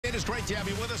is great to have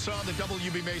you with us on the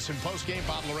WB Mason postgame.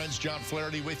 Bob Lorenz, John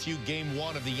Flaherty with you. Game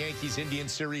 1 of the Yankees-Indian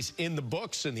series in the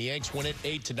books, and the Yanks win it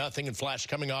 8-0. And Flash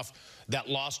coming off that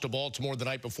loss to Baltimore the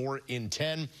night before in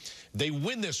 10. They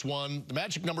win this one. The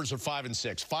magic numbers are 5 and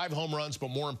 6. 5 home runs,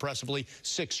 but more impressively,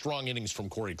 6 strong innings from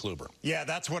Corey Kluber. Yeah,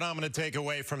 that's what I'm going to take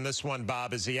away from this one,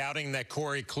 Bob, is the outing that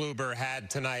Corey Kluber had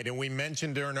tonight. And we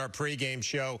mentioned during our pregame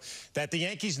show that the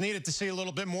Yankees needed to see a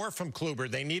little bit more from Kluber.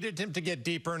 They needed him to get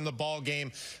deeper in the ball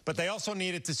game, but they also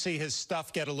needed to see his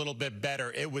stuff get a little bit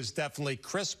better. It was definitely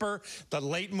crisper. The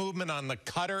late movement on the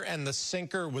cutter and the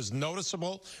sinker was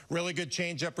noticeable. Really good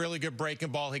changeup, really good breaking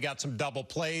ball. He got some double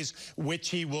plays, which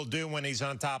he will do when he's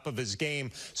on top of his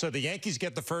game. So the Yankees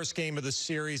get the first game of the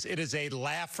series. It is a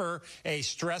laugher, a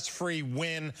stress-free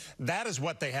win. That is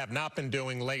what they have not been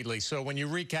doing lately. So when you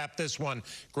recap this one,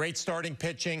 great starting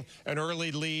pitching, an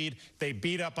early lead. They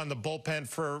beat up on the bullpen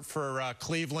for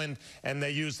Cleveland, and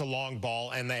they used the long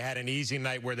ball, and they had an easy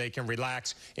night where they can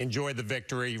relax, enjoy the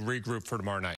victory, regroup for tomorrow night.